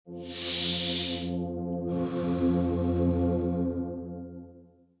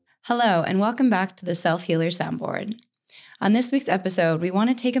Hello, and welcome back to the Self Healer Soundboard. On this week's episode, we want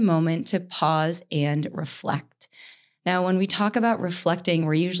to take a moment to pause and reflect. Now, when we talk about reflecting,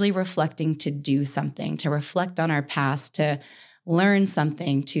 we're usually reflecting to do something, to reflect on our past, to learn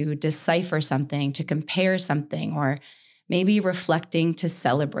something, to decipher something, to compare something, or maybe reflecting to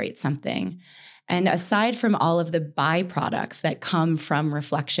celebrate something. And aside from all of the byproducts that come from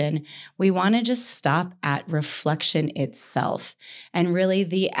reflection, we want to just stop at reflection itself and really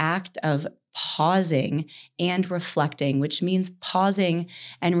the act of pausing and reflecting, which means pausing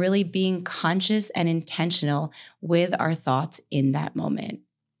and really being conscious and intentional with our thoughts in that moment.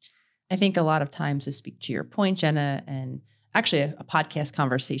 I think a lot of times, to speak to your point, Jenna, and actually a podcast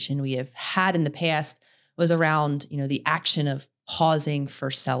conversation we have had in the past was around, the action of pausing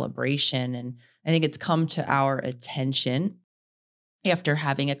for celebration. And I think it's come to our attention after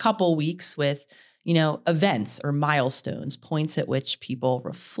having a couple weeks with, events or milestones, points at which people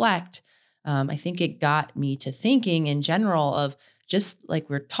reflect. I think it got me to thinking in general of just like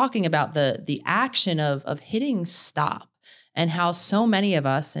we're talking about the action of hitting stop, and how so many of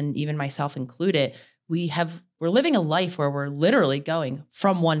us, and even myself included, we're living a life where we're literally going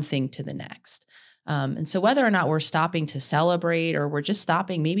from one thing to the next. And so whether or not we're stopping to celebrate or we're just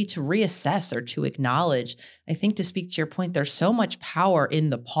stopping maybe to reassess or to acknowledge, I think, to speak to your point, there's so much power in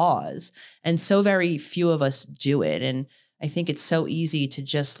the pause, and so very few of us do it. And I think it's so easy to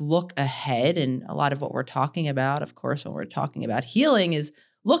just look ahead. And a lot of what we're talking about, of course, when we're talking about healing, is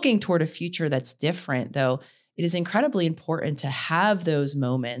looking toward a future that's different, though it is incredibly important to have those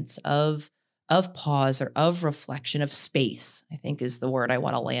moments of pause or of reflection, of space, I think is the word I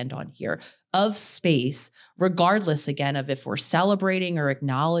want to land on here, of space, regardless, again, of if we're celebrating or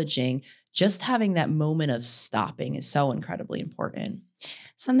acknowledging. Just having that moment of stopping is so incredibly important.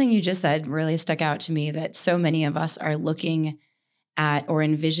 Something you just said really stuck out to me, that so many of us are looking at or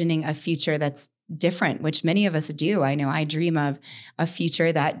envisioning a future that's different, which many of us do. I know I dream of a future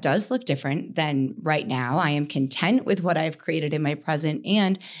that does look different than right now. I am content with what I've created in my present,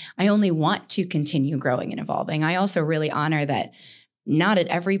 and I only want to continue growing and evolving. I also really honor that not at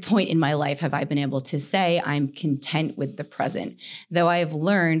every point in my life have I been able to say I'm content with the present, though I have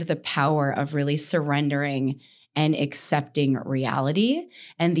learned the power of really surrendering and accepting reality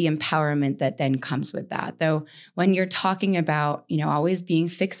and the empowerment that then comes with that. Though when you're talking about, always being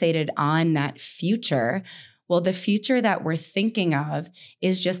fixated on that future, well, the future that we're thinking of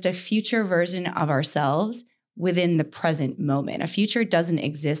is just a future version of ourselves within the present moment. A future doesn't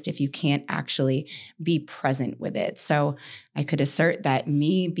exist if you can't actually be present with it. So I could assert that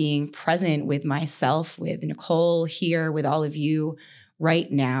me being present with myself, with Nicole here, with all of you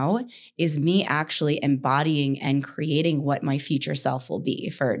right now, is me actually embodying and creating what my future self will be.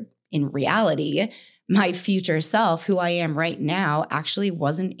 For in reality, my future self, who I am right now, actually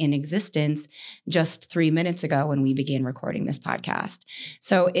wasn't in existence just 3 minutes ago when we began recording this podcast.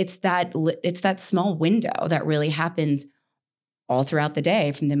 So it's that small window that really happens all throughout the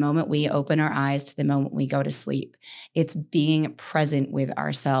day, from the moment we open our eyes to the moment we go to sleep. It's being present with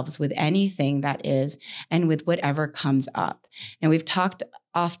ourselves, with anything that is, and with whatever comes up. Now, we've talked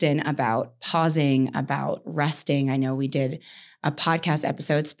often about pausing, about resting. I know we did a podcast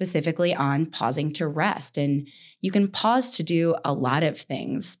episode specifically on pausing to rest. And you can pause to do a lot of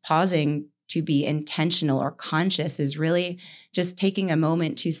things. Pausing to be intentional or conscious is really just taking a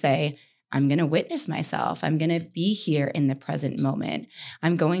moment to say, I'm going to witness myself. I'm going to be here in the present moment.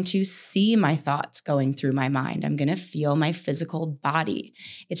 I'm going to see my thoughts going through my mind. I'm going to feel my physical body.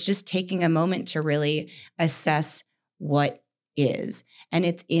 It's just taking a moment to really assess what is. And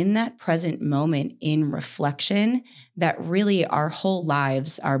it's in that present moment in reflection that really our whole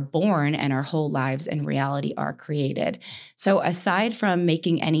lives are born and our whole lives in reality are created. So aside from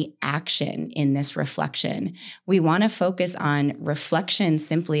making any action in this reflection, we want to focus on reflection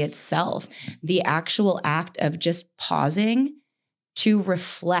simply itself, the actual act of just pausing to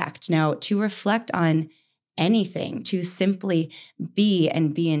reflect. Now, to reflect on anything, to simply be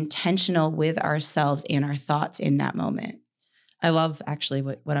and be intentional with ourselves and our thoughts in that moment. I love actually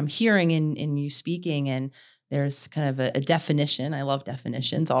what I'm hearing in you speaking, and there's kind of a definition. I love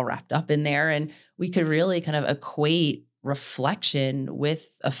definitions all wrapped up in there. And we could really kind of equate reflection with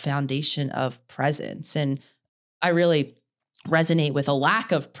a foundation of presence. And I really resonate with a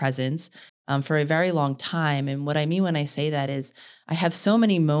lack of presence for a very long time. And what I mean when I say that is I have so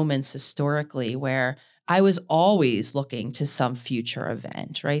many moments historically where I was always looking to some future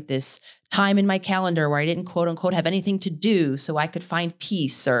event, right? This time in my calendar where I didn't quote unquote have anything to do so I could find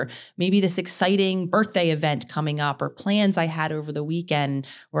peace, or maybe this exciting birthday event coming up, or plans I had over the weekend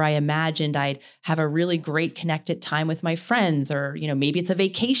where I imagined I'd have a really great connected time with my friends, or, maybe it's a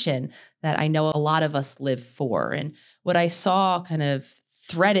vacation that I know a lot of us live for. And what I saw kind of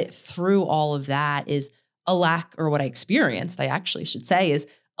thread it through all of that is a lack, or what I experienced, I actually should say, is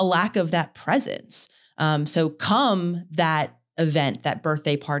a lack of that presence. So come that event, that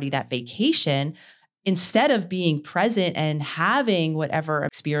birthday party, that vacation, instead of being present and having whatever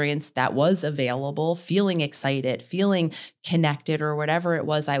experience that was available, feeling excited, feeling connected, or whatever it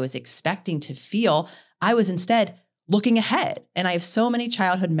was I was expecting to feel, I was instead looking ahead. And I have so many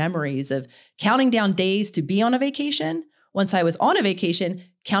childhood memories of counting down days to be on a vacation. Once I was on a vacation,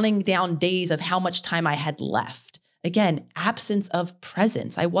 counting down days of how much time I had left. Again, absence of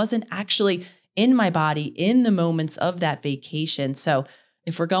presence. I wasn't actually in my body in the moments of that vacation. So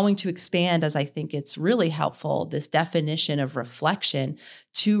if we're going to expand, as I think it's really helpful, this definition of reflection,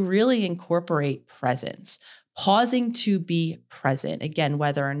 to really incorporate presence, pausing to be present. Again,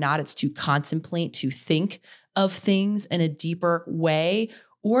 whether or not it's to contemplate, to think of things in a deeper way,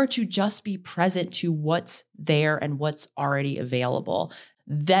 or to just be present to what's there and what's already available.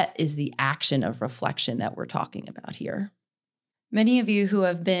 That is the action of reflection that we're talking about here. Many of you who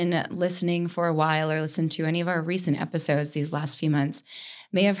have been listening for a while or listened to any of our recent episodes these last few months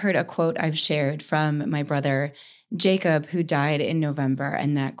may have heard a quote I've shared from my brother, Jacob, who died in November.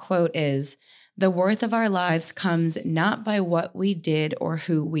 And that quote is, "The worth of our lives comes not by what we did or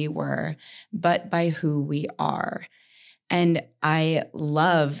who we were, but by who we are." And I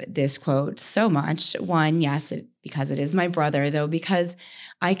love this quote so much. One, yes, because it is my brother, though, because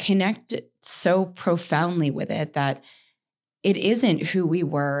I connect so profoundly with it that it isn't who we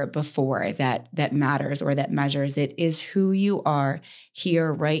were before that matters or that measures. It is who you are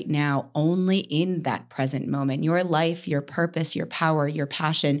here right now, only in that present moment. Your life, your purpose, your power, your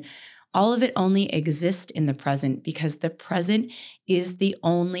passion, all of it only exists in the present because the present is the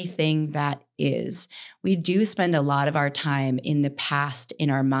only thing that is. We do spend a lot of our time in the past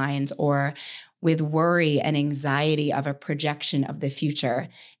in our minds, or with worry and anxiety of a projection of the future.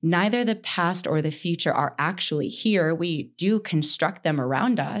 Neither the past or the future are actually here. We do construct them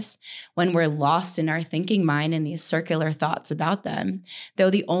around us when we're lost in our thinking mind and these circular thoughts about them,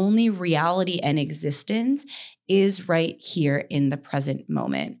 though the only reality and existence is right here in the present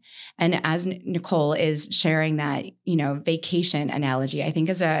moment. And as Nicole is sharing that, vacation analogy, I think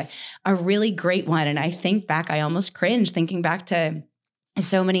is a really great one. And I think back, I almost cringe thinking back to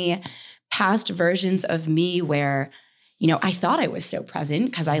so many past versions of me where, I thought I was so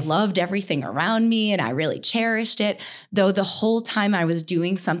present because I loved everything around me and I really cherished it. Though the whole time I was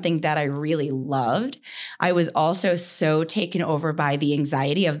doing something that I really loved, I was also so taken over by the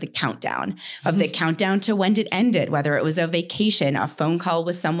anxiety of the countdown to when it ended, whether it was a vacation, a phone call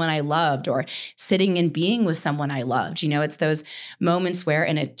with someone I loved, or sitting and being with someone I loved. It's those moments where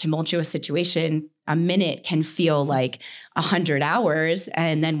in a tumultuous situation, a minute can feel like 100 hours.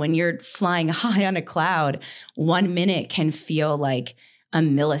 And then when you're flying high on a cloud, 1 minute can feel like a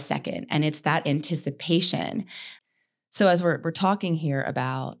millisecond. And it's that anticipation. So as we're talking here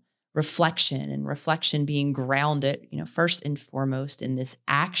about reflection, and reflection being grounded, first and foremost in this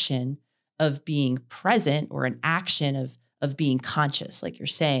action of being present, or an action of being conscious, like you're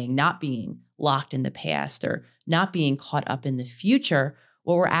saying, not being locked in the past or not being caught up in the future.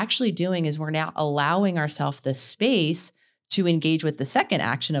 What we're actually doing is we're now allowing ourselves the space to engage with the second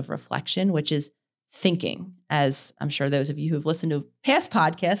action of reflection, which is thinking. As I'm sure those of you who have listened to past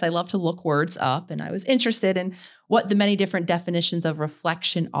podcasts, I love to look words up, and I was interested in what the many different definitions of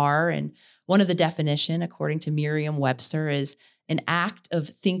reflection are. And one of the definition, according to Merriam-Webster, is an act of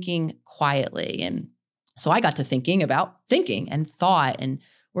thinking quietly. And so I got to thinking about thinking and thought, and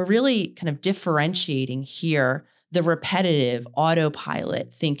we're really kind of differentiating here the repetitive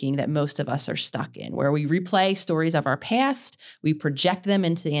autopilot thinking that most of us are stuck in, where we replay stories of our past, we project them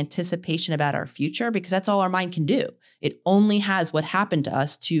into the anticipation about our future, because that's all our mind can do. It only has what happened to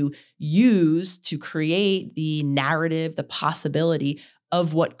us to use to create the narrative, the possibility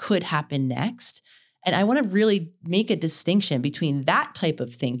of what could happen next. And I want to really make a distinction between that type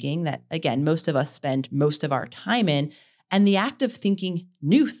of thinking that, again, most of us spend most of our time in, and the act of thinking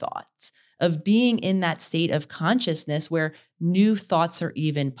new thoughts, of being in that state of consciousness where new thoughts are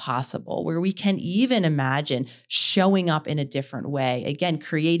even possible, where we can even imagine showing up in a different way. Again,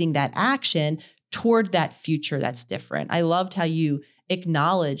 creating that action toward that future that's different. I loved how you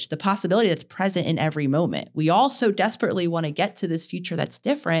acknowledge the possibility that's present in every moment. We all so desperately want to get to this future that's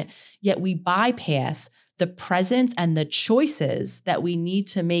different, yet we bypass the presence and the choices that we need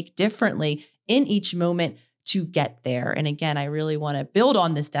to make differently in each moment to get there. And again, I really want to build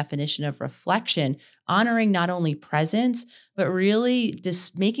on this definition of reflection, honoring not only presence, but really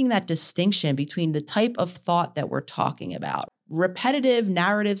making that distinction between the type of thought that we're talking about. Repetitive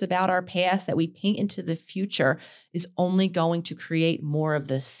narratives about our past that we paint into the future is only going to create more of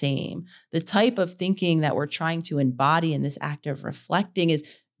the same. The type of thinking that we're trying to embody in this act of reflecting is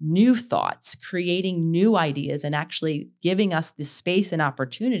new thoughts, creating new ideas, and actually giving us the space and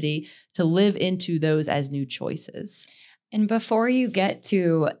opportunity to live into those as new choices. And before you get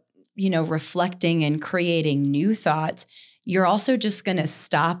to, reflecting and creating new thoughts, you're also just going to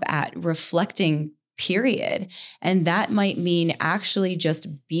stop at reflecting, period. And that might mean actually just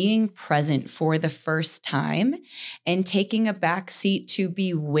being present for the first time and taking a back seat to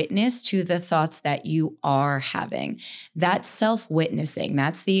be witness to the thoughts that you are having. That's self-witnessing.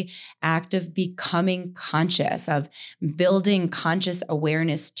 That's the act of becoming conscious, of building conscious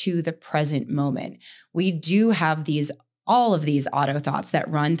awareness to the present moment. We do have all of these auto thoughts that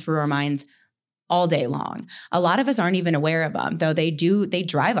run through our minds all day long. A lot of us aren't even aware of them, though they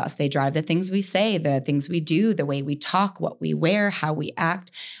drive us. They drive the things we say, the things we do, the way we talk, what we wear, how we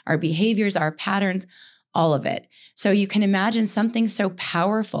act, our behaviors, our patterns, all of it. So you can imagine something so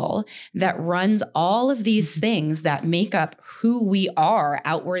powerful that runs all of these things that make up who we are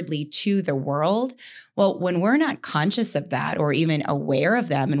outwardly to the world. Well, when we're not conscious of that or even aware of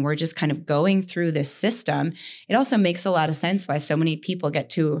them, and we're just kind of going through this system, it also makes a lot of sense why so many people get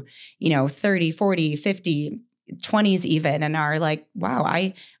to, 30, 40, 50, 20s even, and are like, wow,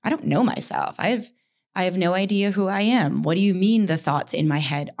 I don't know myself. I have no idea who I am. What do you mean the thoughts in my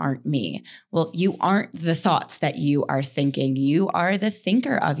head aren't me? Well, you aren't the thoughts that you are thinking. You are the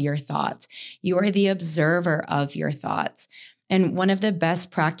thinker of your thoughts. You are the observer of your thoughts. And one of the best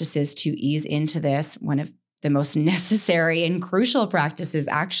practices to ease into this, one of the most necessary and crucial practices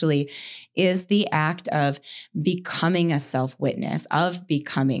actually, is the act of becoming a self-witness, of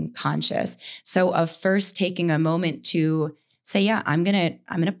becoming conscious. So of first taking a moment to say, yeah, I'm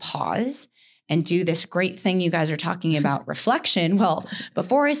gonna pause and do this great thing you guys are talking about, reflection. Well,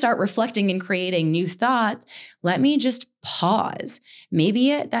 before I start reflecting and creating new thoughts, let me just pause.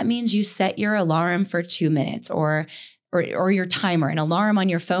 Maybe that means you set your alarm for 2 minutes or your timer, an alarm on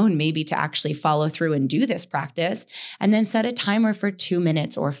your phone, maybe to actually follow through and do this practice, and then set a timer for 2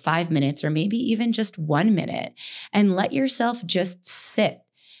 minutes or 5 minutes, or maybe even just 1 minute, and let yourself just sit.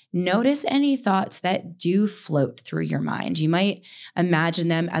 Notice any thoughts that do float through your mind. You might imagine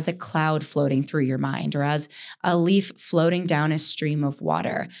them as a cloud floating through your mind or as a leaf floating down a stream of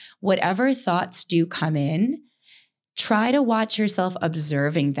water. Whatever thoughts do come in, try to watch yourself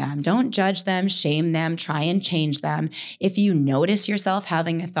observing them. Don't judge them, shame them, try and change them. If you notice yourself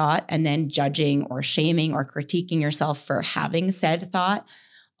having a thought and then judging or shaming or critiquing yourself for having said thought,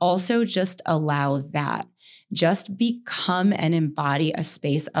 also just allow that. Just become and embody a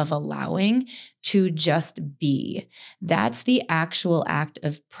space of allowing to just be. That's the actual act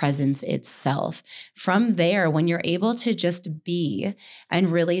of presence itself. From there, when you're able to just be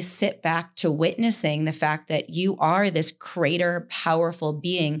and really sit back to witnessing the fact that you are this greater, powerful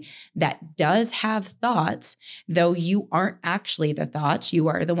being that does have thoughts, though you aren't actually the thoughts, you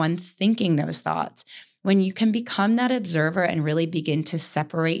are the one thinking those thoughts. When you can become that observer and really begin to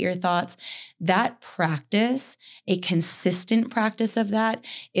separate your thoughts, that practice, a consistent practice of that,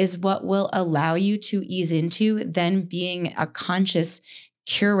 is what will allow you to ease into then being a conscious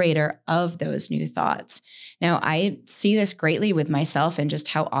curator of those new thoughts. Now, I see this greatly with myself and just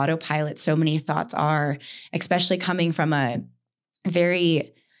how autopilot so many thoughts are, especially coming from a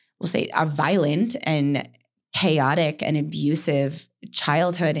very, we'll say, a violent and chaotic and abusive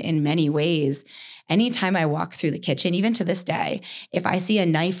childhood in many ways. Anytime I walk through the kitchen, even to this day, if I see a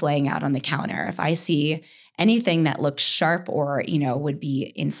knife laying out on the counter, if I see anything that looks sharp or, would be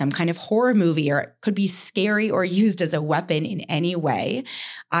in some kind of horror movie or could be scary or used as a weapon in any way,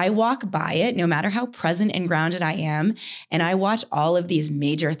 I walk by it, no matter how present and grounded I am, and I watch all of these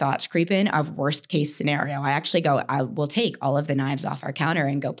major thoughts creep in of worst case scenario. I will take all of the knives off our counter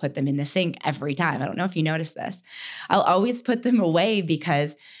and go put them in the sink every time. I don't know if you noticed this. I'll always put them away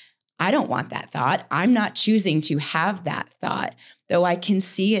because I don't want that thought. I'm not choosing to have that thought. Though I can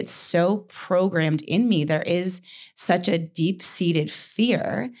see it's so programmed in me, there is such a deep-seated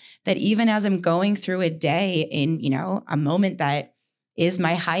fear that even as I'm going through a day in, a moment that is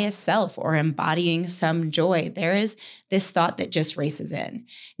my highest self or embodying some joy. There is this thought that just races in.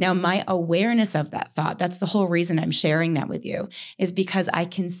 Now, my awareness of that thought, that's the whole reason I'm sharing that with you, is because I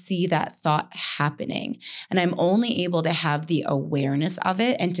can see that thought happening. And I'm only able to have the awareness of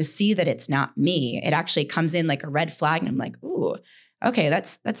it and to see that it's not me. It actually comes in like a red flag. And I'm like, ooh, okay,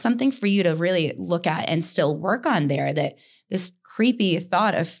 that's something for you to really look at and still work on there, that this creepy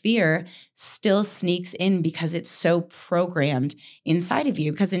thought of fear still sneaks in because it's so programmed inside of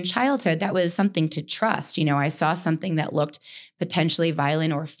you. Because in childhood, that was something to trust. I saw something that looked potentially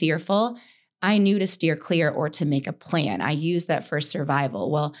violent or fearful. I knew to steer clear or to make a plan. I used that for survival.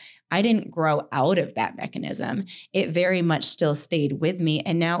 Well, I didn't grow out of that mechanism. It very much still stayed with me.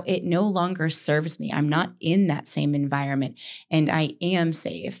 And now it no longer serves me. I'm not in that same environment and I am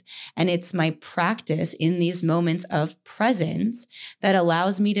safe. And it's my practice in these moments of presence that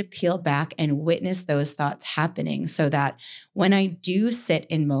allows me to peel back and witness those thoughts happening, so that when I do sit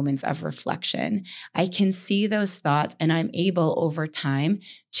in moments of reflection, I can see those thoughts and I'm able over time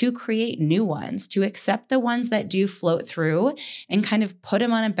to create new ones, to accept the ones that do float through and kind of put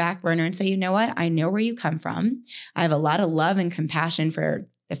them on a back burner and say, you know what? I know where you come from. I have a lot of love and compassion for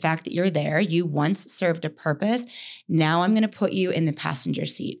the fact that you're there. You once served a purpose. Now I'm going to put you in the passenger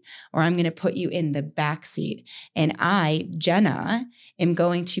seat, or I'm going to put you in the back seat. And I, Jenna, am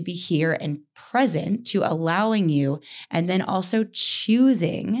going to be here and present to allowing you, and then also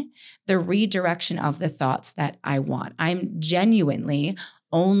choosing the redirection of the thoughts that I want. I'm genuinely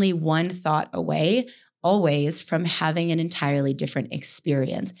only one thought away, always, from having an entirely different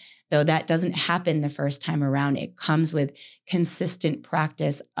experience. Though that doesn't happen the first time around, it comes with consistent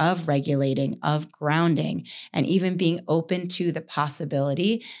practice of regulating, of grounding, and even being open to the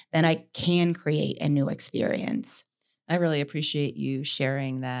possibility that I can create a new experience. I really appreciate you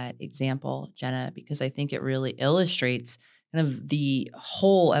sharing that example, Jenna, because I think it really illustrates kind of the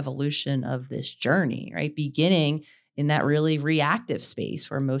whole evolution of this journey, right? Beginning in that really reactive space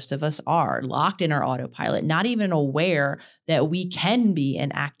where most of us are, locked in our autopilot, not even aware that we can be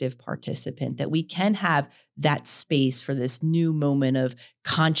an active participant, that we can have that space for this new moment of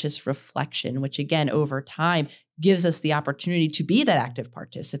conscious reflection, which again, over time, gives us the opportunity to be that active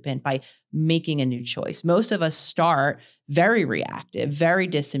participant by making a new choice. Most of us start very reactive, very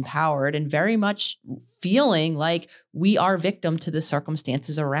disempowered, and very much feeling like we are victim to the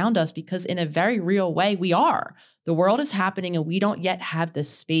circumstances around us, because in a very real way, we are. The world is happening and we don't yet have the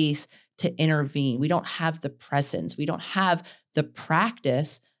space to intervene. We don't have the presence. We don't have the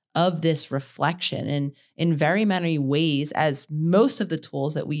practice of this reflection. And in very many ways, as most of the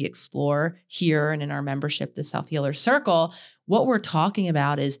tools that we explore here and in our membership, the Self-Healer Circle, what we're talking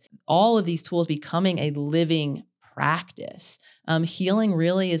about is all of these tools becoming a living practice. Healing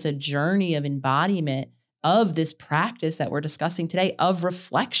really is a journey of embodiment of this practice that we're discussing today of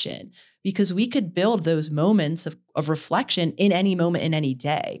reflection, because we could build those moments of reflection in any moment in any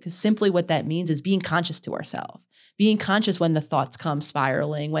day. Because simply what that means is being conscious to ourselves, being conscious when the thoughts come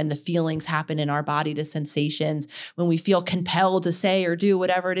spiraling, when the feelings happen in our body, the sensations, when we feel compelled to say or do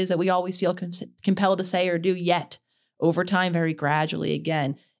whatever it is that we always feel compelled to say or do, yet over time, very gradually,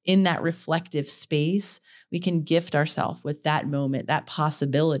 again, in that reflective space, we can gift ourselves with that moment, that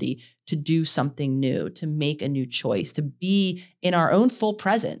possibility to do something new, to make a new choice, to be in our own full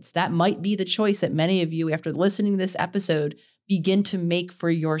presence. That might be the choice that many of you, after listening to this episode, begin to make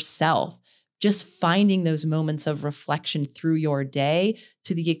for yourself. Just finding those moments of reflection through your day,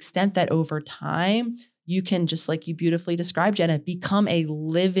 to the extent that over time, you can, just like you beautifully described, Jenna, become a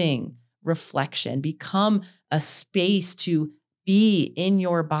living reflection, become a space to be in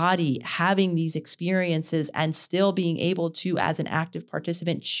your body, having these experiences and still being able to, as an active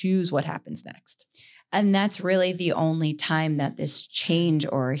participant, choose what happens next. And that's really the only time that this change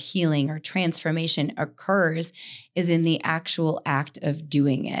or healing or transformation occurs, is in the actual act of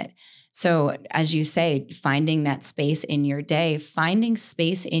doing it. So as you say, finding that space in your day,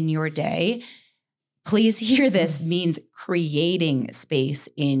 please hear this, means creating space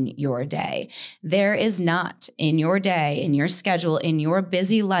in your day. There is not in your day, in your schedule, in your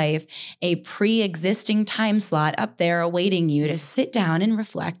busy life, a pre-existing time slot up there awaiting you to sit down and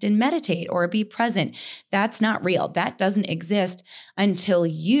reflect and meditate or be present. That's not real. That doesn't exist until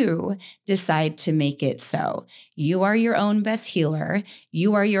you decide to make it so. You are your own best healer.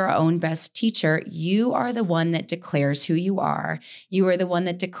 You are your own best teacher. You are the one that declares who you are. You are the one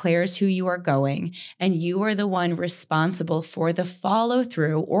that declares who you are going. And you are the one responsible for the follow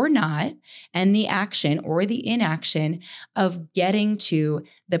through or not, and the action or the inaction of getting to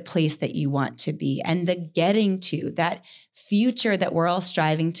the place that you want to be. And the getting to, that future that we're all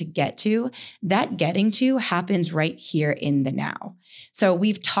striving to get to, that getting to happens right here in the now. So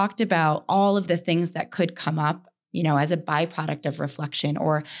we've talked about all of the things that could come up, as a byproduct of reflection,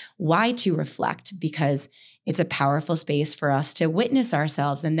 or why to reflect, because it's a powerful space for us to witness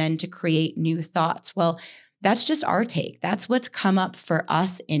ourselves and then to create new thoughts. Well, that's just our take. That's what's come up for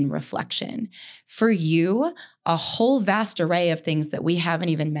us in reflection. For you, a whole vast array of things that we haven't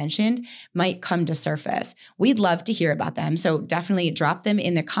even mentioned might come to surface. We'd love to hear about them. So definitely drop them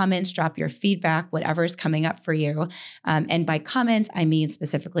in the comments, drop your feedback, whatever's coming up for you. And by comments, I mean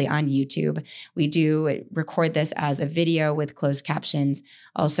specifically on YouTube. We do record this as a video with closed captions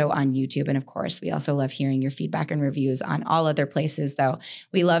also on YouTube. And of course, we also love hearing your feedback and reviews on all other places, though.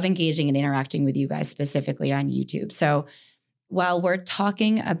 We love engaging and interacting with you guys specifically on YouTube. So while we're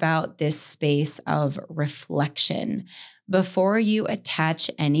talking about this space of reflection, before you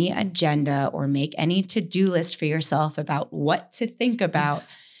attach any agenda or make any to-do list for yourself about what to think about,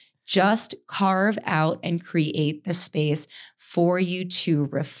 just carve out and create the space for you to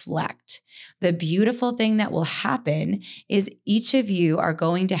reflect. The beautiful thing that will happen is each of you are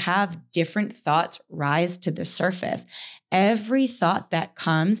going to have different thoughts rise to the surface. Every thought that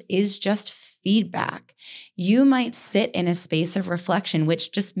comes is just feedback. You might sit in a space of reflection,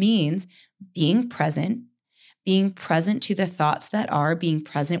 which just means being present to the thoughts that are, being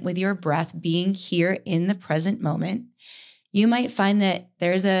present with your breath, being here in the present moment. You might find that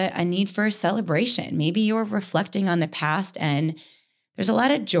there's a need for a celebration. Maybe you're reflecting on the past and there's a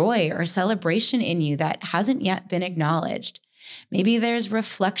lot of joy or celebration in you that hasn't yet been acknowledged. Maybe there's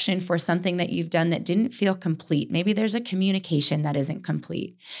reflection for something that you've done that didn't feel complete. Maybe there's a communication that isn't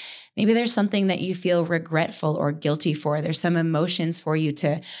complete. Maybe there's something that you feel regretful or guilty for. There's some emotions for you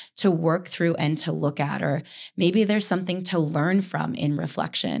to work through and to look at, or maybe there's something to learn from in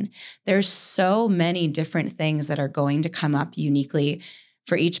reflection. There's so many different things that are going to come up uniquely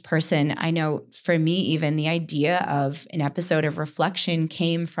for each person. I know for me, even the idea of an episode of reflection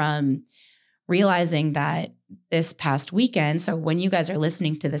came from realizing that this past weekend, so when you guys are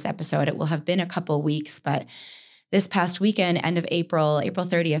listening to this episode, it will have been a couple weeks, but this past weekend, end of April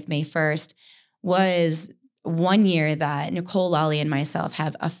 30th, May 1st, was 1 year that Nicole Lawley and myself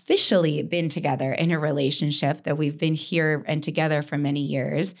have officially been together in a relationship, that we've been here and together for many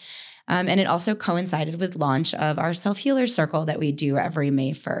years. And it also coincided with launch of our Self-Healer Circle that we do every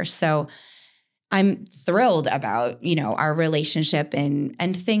May 1st. So I'm thrilled about, our relationship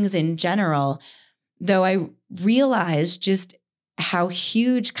and things in general, though I realized just how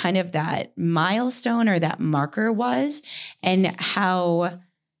huge kind of that milestone or that marker was, and how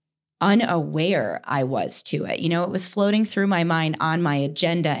unaware I was to it. It was floating through my mind on my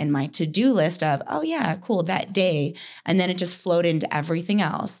agenda and my to-do list of, oh yeah, cool, that day. And then it just flowed into everything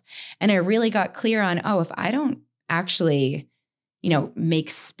else. And I really got clear on, if I don't actually,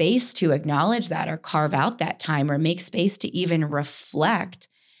 make space to acknowledge that or carve out that time or make space to even reflect,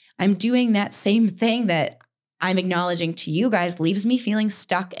 I'm doing that same thing that I'm acknowledging to you guys leaves me feeling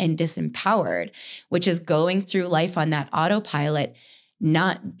stuck and disempowered, which is going through life on that autopilot,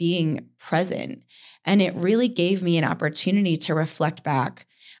 not being present. And it really gave me an opportunity to reflect back.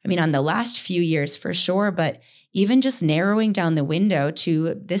 On the last few years for sure, but even just narrowing down the window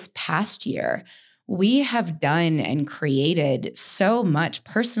to this past year, we have done and created so much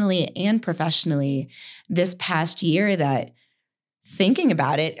personally and professionally this past year that thinking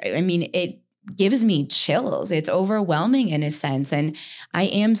about it, it gives me chills. It's overwhelming in a sense. And I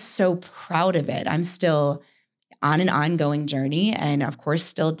am so proud of it. I'm still on an ongoing journey and of course,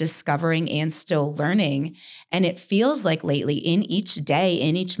 still discovering and still learning. And it feels like lately in each day,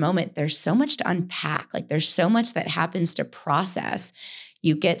 in each moment, there's so much to unpack. Like there's so much that happens to process.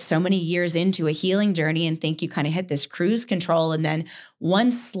 You get so many years into a healing journey and think you kind of hit this cruise control, and then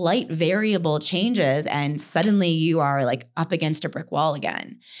one slight variable changes and suddenly you are like up against a brick wall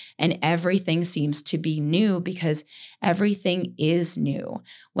again. And everything seems to be new because everything is new.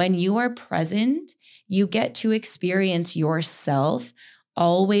 When you are present, you get to experience yourself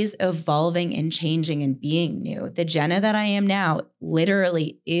always evolving and changing and being new. The Jenna that I am now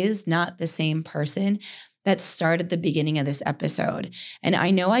literally is not the same person that started the beginning of this episode. And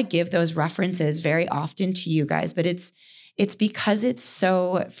I know I give those references very often to you guys, but it's because it's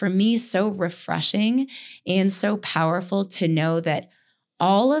so, for me, so refreshing and so powerful to know that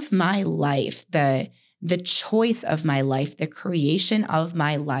all of my life, the choice of my life, the creation of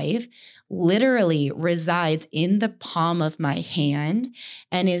my life literally resides in the palm of my hand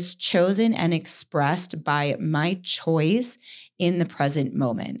and is chosen and expressed by my choice in the present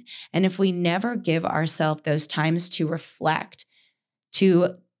moment. And if we never give ourselves those times to reflect,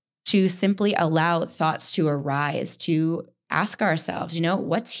 to simply allow thoughts to arise, to ask ourselves,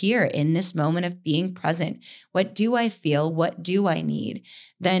 what's here in this moment of being present? What do I feel? What do I need?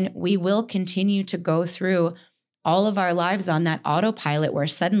 Then we will continue to go through all of our lives on that autopilot where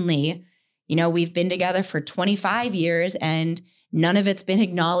suddenly, we've been together for 25 years and none of it's been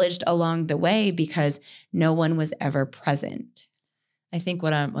acknowledged along the way because no one was ever present. I think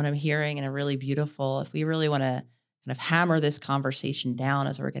what I'm hearing, and a really beautiful, if we really want to kind of hammer this conversation down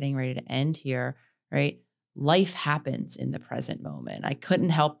as we're getting ready to end here, right? Life happens in the present moment. I couldn't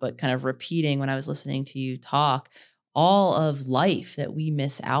help but kind of repeating when I was listening to you talk, all of life that we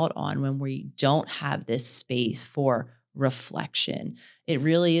miss out on when we don't have this space for reflection. It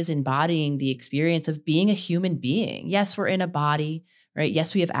really is embodying the experience of being a human being. Yes, we're in a body, right?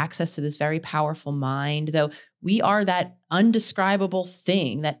 Yes, we have access to this very powerful mind, though we are that undescribable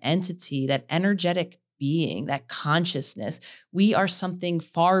thing, that entity, that energetic being, that consciousness. We are something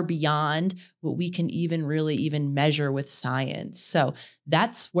far beyond what we can even measure with science. So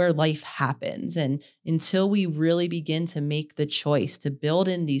that's where life happens. And until we really begin to make the choice to build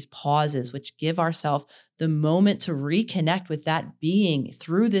in these pauses, which give ourselves the moment to reconnect with that being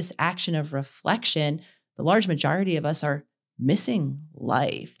through this action of reflection, the large majority of us are missing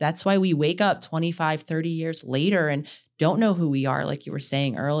life. That's why we wake up 25, 30 years later and don't know who we are, like you were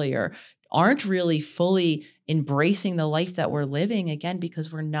saying earlier, aren't really fully embracing the life that we're living, again,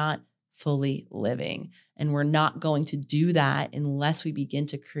 because we're not fully living. And we're not going to do that unless we begin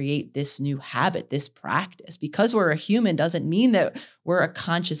to create this new habit, this practice. Because we're a human doesn't mean that we're a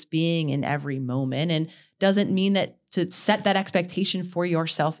conscious being in every moment, and doesn't mean that to set that expectation for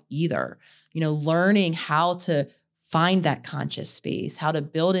yourself either. Learning how to find that conscious space, how to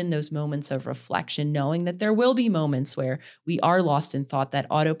build in those moments of reflection, knowing that there will be moments where we are lost in thought, that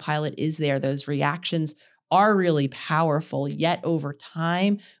autopilot is there, those reactions are really powerful, yet over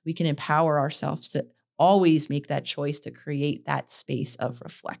time, we can empower ourselves to always make that choice to create that space of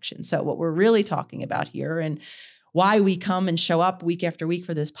reflection. So what we're really talking about here, and why we come and show up week after week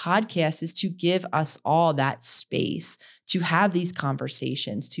for this podcast, is to give us all that space to have these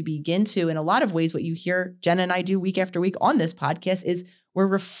conversations, to begin to, in a lot of ways, what you hear Jenna and I do week after week on this podcast is we're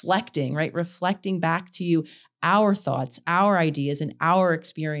reflecting, right? Reflecting back to you our thoughts, our ideas, and our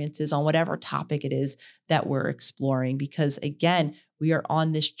experiences on whatever topic it is that we're exploring. Because again, we are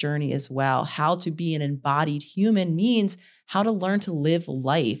on this journey as well. How to be an embodied human means how to learn to live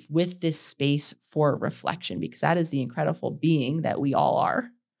life with this space for reflection, because that is the incredible being that we all are.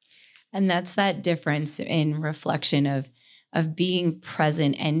 And that's that difference in reflection of being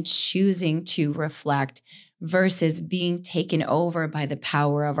present and choosing to reflect versus being taken over by the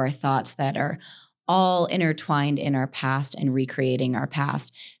power of our thoughts that are all intertwined in our past and recreating our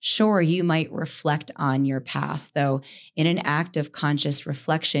past. Sure, you might reflect on your past, though in an act of conscious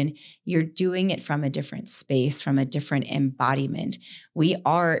reflection, you're doing it from a different space, from a different embodiment. We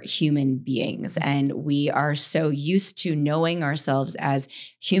are human beings, and we are so used to knowing ourselves as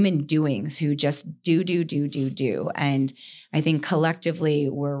human doings who just do. And I think collectively,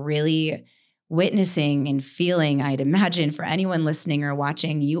 we're really witnessing and feeling, I'd imagine for anyone listening or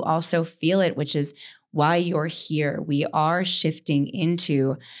watching, you also feel it, which is why you're here. We are shifting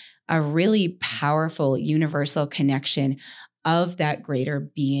into a really powerful universal connection of that greater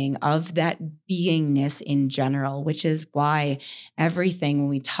being, of that beingness in general, which is why everything, when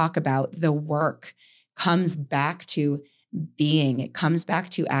we talk about the work, comes back to being. It comes back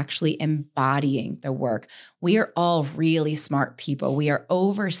to actually embodying the work. We are all really smart people. We are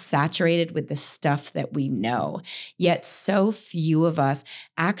oversaturated with the stuff that we know, yet so few of us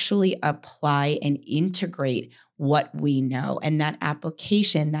actually apply and integrate what we know. And that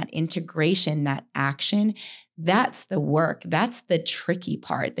application, that integration, that action, that's the work. That's the tricky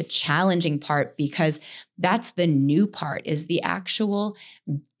part, the challenging part, because that's the new part, is the actual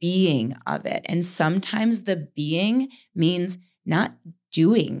being of it. And sometimes the being means not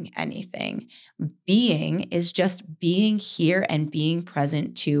doing anything. Being is just being here and being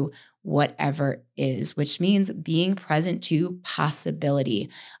present to whatever is, which means being present to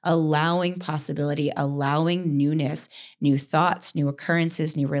possibility, allowing newness, new thoughts, new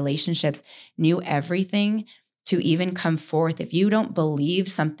occurrences, new relationships, new everything to even come forth. If you don't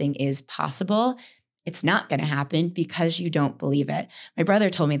believe something is possible, it's not going to happen because you don't believe it. My brother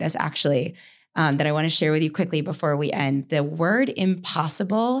told me this actually, that I want to share with you quickly before we end. The word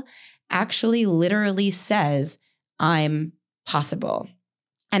impossible actually literally says, I'm possible.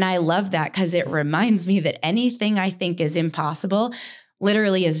 And I love that because it reminds me that anything I think is impossible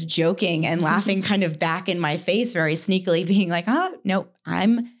literally is joking and laughing kind of back in my face very sneakily, being like, oh, no,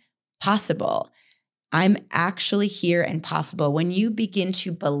 I'm possible. I'm actually here and possible. When you begin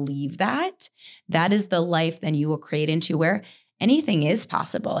to believe that, that is the life then you will create into where anything is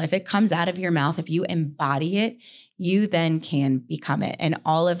possible. If it comes out of your mouth, if you embody it, you then can become it. And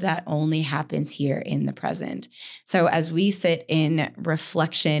all of that only happens here in the present. So as we sit in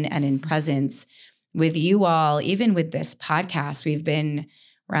reflection and in presence with you all, even with this podcast,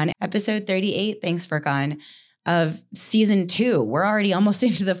 we're on episode 38. Thanks, Furqan, of season 2. We're already almost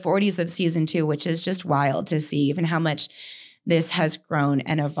into the 40s of season 2, which is just wild to see even how much this has grown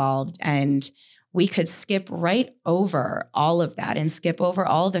and evolved. And we could skip right over all of that and skip over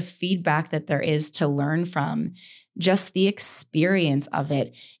all the feedback that there is to learn from just the experience of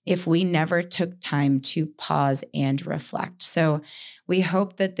it if we never took time to pause and reflect. So we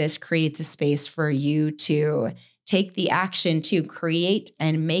hope that this creates a space for you to take the action to create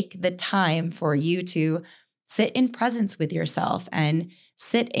and make the time for you to sit in presence with yourself and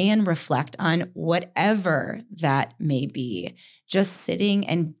sit and reflect on whatever that may be. Just sitting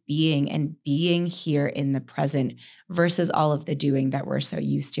and being here in the present versus all of the doing that we're so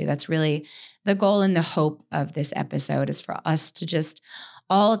used to. That's really the goal and the hope of this episode, is for us to just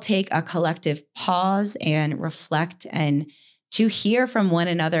all take a collective pause and reflect and to hear from one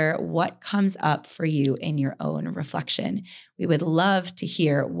another what comes up for you in your own reflection. We would love to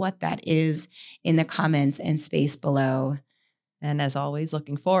hear what that is in the comments and space below. And as always,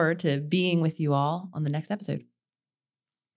 looking forward to being with you all on the next episode.